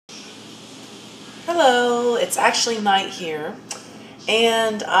Hello, it's actually night here,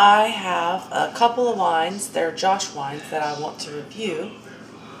 and I have a couple of wines. They're Josh wines that I want to review.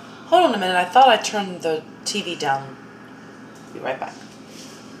 Hold on a minute, I thought I turned the TV down. Be right back.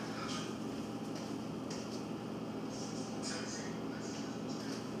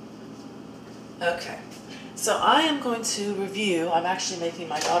 Okay, so I am going to review, I'm actually making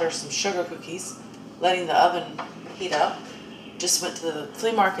my daughter some sugar cookies, letting the oven heat up. Just went to the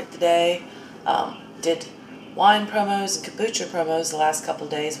flea market today, did wine promos and kombucha promos the last couple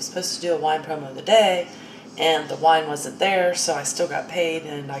of days. Was supposed to do a wine promo of the day, and the wine wasn't there, so I still got paid,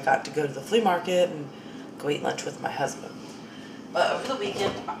 and I got to go to the flea market and go eat lunch with my husband. But over the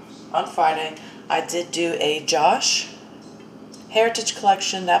weekend, on Friday, I did do a Josh Heritage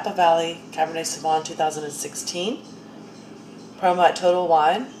Collection Napa Valley Cabernet Sauvignon 2016 promo at Total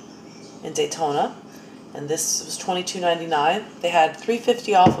Wine in Daytona, and this was $22.99. They had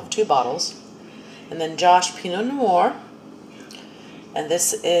 $3.50 off of 2 bottles. And then Josh Pinot Noir, and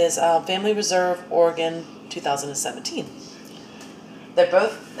this is Family Reserve Oregon 2017. They're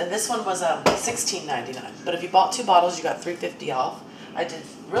both, and this one was $16.99. But if you bought 2 bottles, you got $3.50 off. I did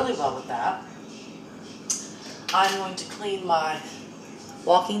really well with that. I'm going to clean my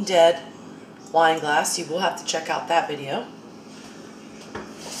Walking Dead wine glass. You will have to check out that video.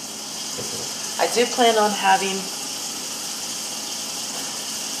 I do plan on having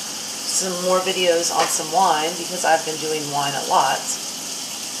some more videos on some wine because I've been doing wine a lot.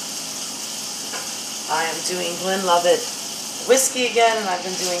 I am doing Glenlivet whiskey again, and I've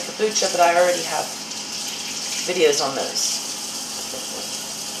been doing kombucha, but I already have videos on those.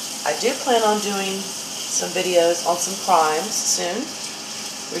 I do plan on doing some videos on some crimes soon,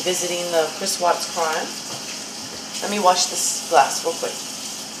 revisiting the Chris Watts crime. Let me wash this glass real quick.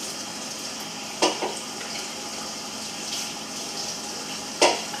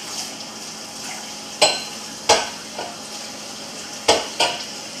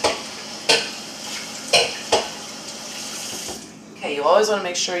 You always want to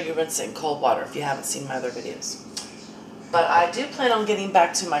make sure you rinse it in cold water if you haven't seen my other videos. But I do plan on getting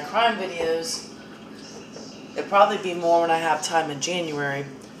back to my crime videos. It'll probably be more when I have time in January.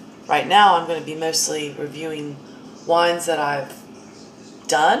 Right now I'm going to be mostly reviewing wines that I've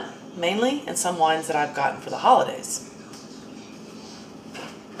done, mainly, and some wines that I've gotten for the holidays.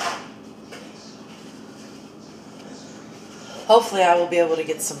 Hopefully I will be able to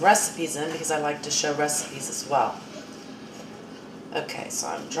get some recipes in because I like to show recipes as well. Okay, so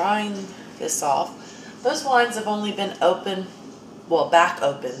I'm drying this off. Those wines have only been open, well, back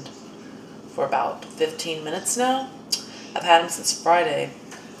opened for about 15 minutes now. I've had them since Friday.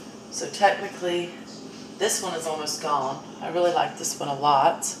 So technically, this one is almost gone. I really like this one a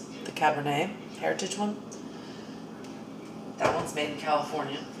lot, the Cabernet Heritage one. That one's made in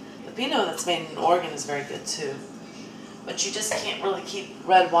California. The Pinot that's made in Oregon is very good too. But you just can't really keep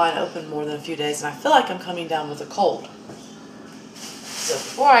red wine open more than a few days, and I feel like I'm coming down with a cold. So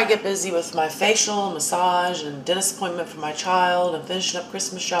before I get busy with my facial, massage, and dentist appointment for my child, and finishing up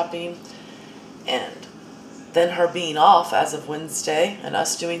Christmas shopping, and then her being off as of Wednesday, and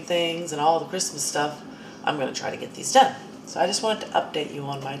us doing things, and all the Christmas stuff, I'm going to try to get these done. So I just wanted to update you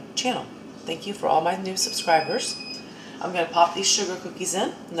on my channel. Thank you for all my new subscribers. I'm going to pop these sugar cookies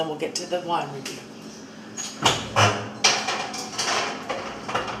in, and then we'll get to the wine review.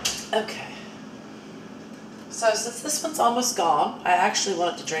 Okay. So since this one's almost gone, I actually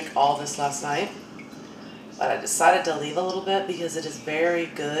wanted to drink all this last night, but I decided to leave a little bit because it is very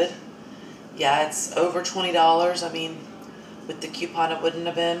good. Yeah, it's over $20. I mean, with the coupon it wouldn't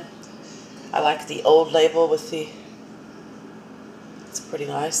have been. I like the old label with the, it's pretty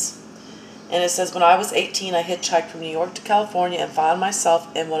nice. And it says, when I was 18, I hitchhiked from New York to California and found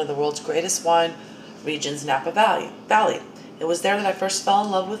myself in one of the world's greatest wine regions, Napa Valley. It was there that I first fell in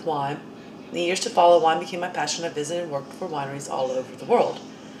love with wine. In the years to follow, wine became my passion. I visited and worked for wineries all over the world.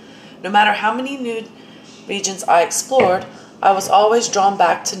 No matter how many new regions I explored, I was always drawn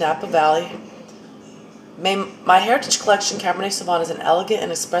back to Napa Valley. My Heritage Collection Cabernet Sauvignon is an elegant and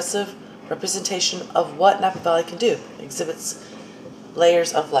expressive representation of what Napa Valley can do. It exhibits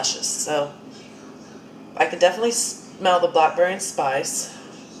layers of luscious. So I can definitely smell the blackberry and spice,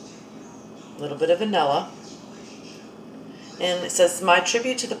 a little bit of vanilla. And it says, my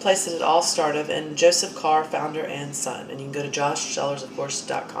tribute to the place that it all started, and Joseph Carr, founder and son. And you can go to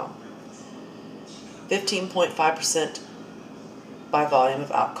joshsellersofcourse.com. 15.5% by volume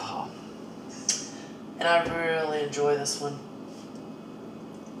of alcohol. And I really enjoy this one.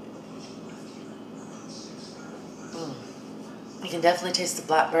 You can definitely taste the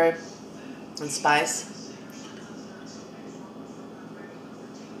blackberry and spice.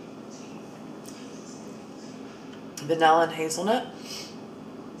 vanilla and hazelnut.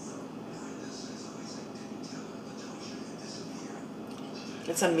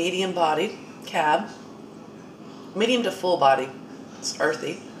 It's a medium bodied cab. Medium to full body. It's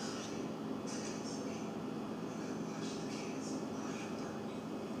earthy.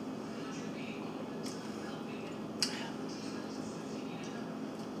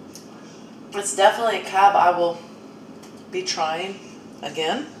 It's definitely a cab I will be trying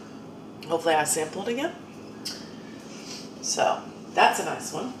again. Hopefully I sample it again. So that's a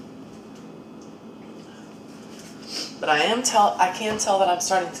nice one. But I can tell that I'm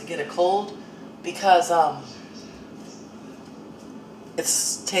starting to get a cold because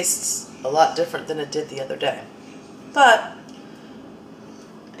it tastes a lot different than it did the other day. But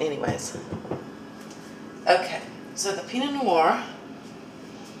anyways. Okay, so the Pinot Noir.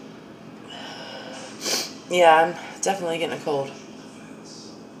 Yeah, I'm definitely getting a cold.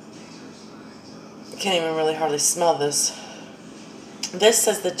 I can't even really hardly smell this. This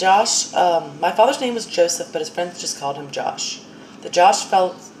says that Josh, my father's name was Joseph, but his friends just called him Josh. The Josh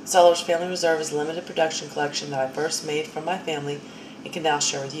Cellars Family Reserve is a limited production collection that I first made from my family and can now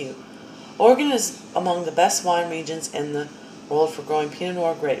share with you. Oregon is among the best wine regions in the world for growing Pinot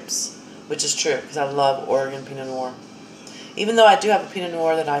Noir grapes, which is true because I love Oregon Pinot Noir. Even though I do have a Pinot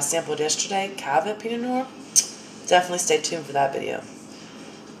Noir that I sampled yesterday, Cave Pinot Noir, definitely stay tuned for that video.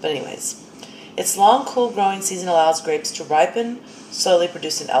 But anyways, its long, cool growing season allows grapes to ripen, slowly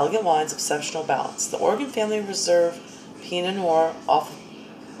producing elegant wines of exceptional balance. The Oregon Family Reserve Pinot Noir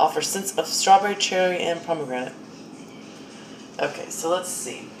offers scents of strawberry, cherry, and pomegranate. Okay, so let's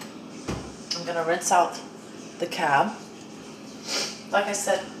see. I'm going to rinse out the cab. Like I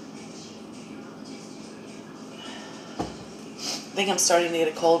said, I think I'm starting to get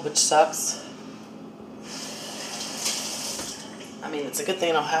a cold, which sucks. I mean, it's a good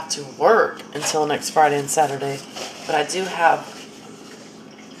thing I don't have to work until next Friday and Saturday. But I do have...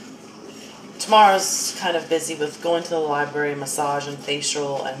 Tomorrow's kind of busy with going to the library, massage and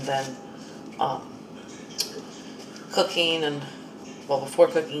facial, and then cooking and, well, before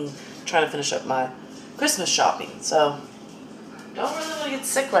cooking, trying to finish up my Christmas shopping. So, don't really want to get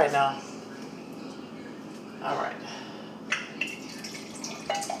sick right now. Alright.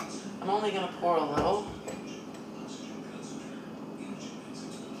 I'm only going to pour a little.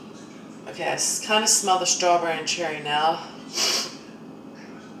 Okay, I kind of smell the strawberry and cherry now.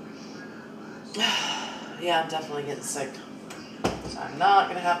 Yeah, I'm definitely getting sick. So I'm not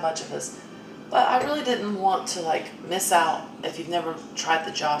going to have much of this. But I really didn't want to, like, miss out. If you've never tried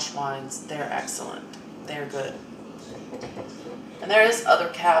the Josh wines, they're excellent. They're good. And there is other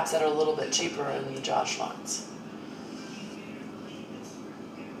cabs that are a little bit cheaper in the Josh wines.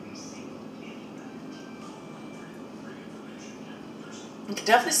 You can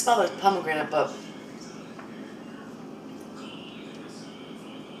definitely smell the pomegranate, but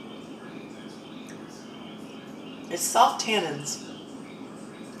it's soft tannins.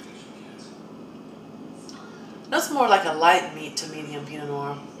 That's more like a light meat to medium Pinot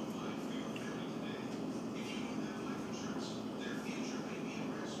Noir.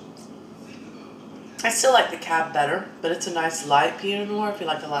 I still like the cab better, but it's a nice light Pinot Noir if you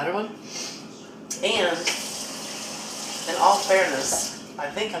like the lighter one. And in all fairness, I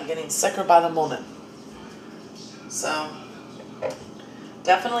think I'm getting sicker by the moment. So,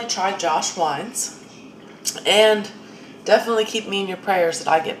 definitely try Josh wines. And definitely keep me in your prayers that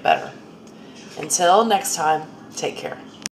I get better. Until next time, take care.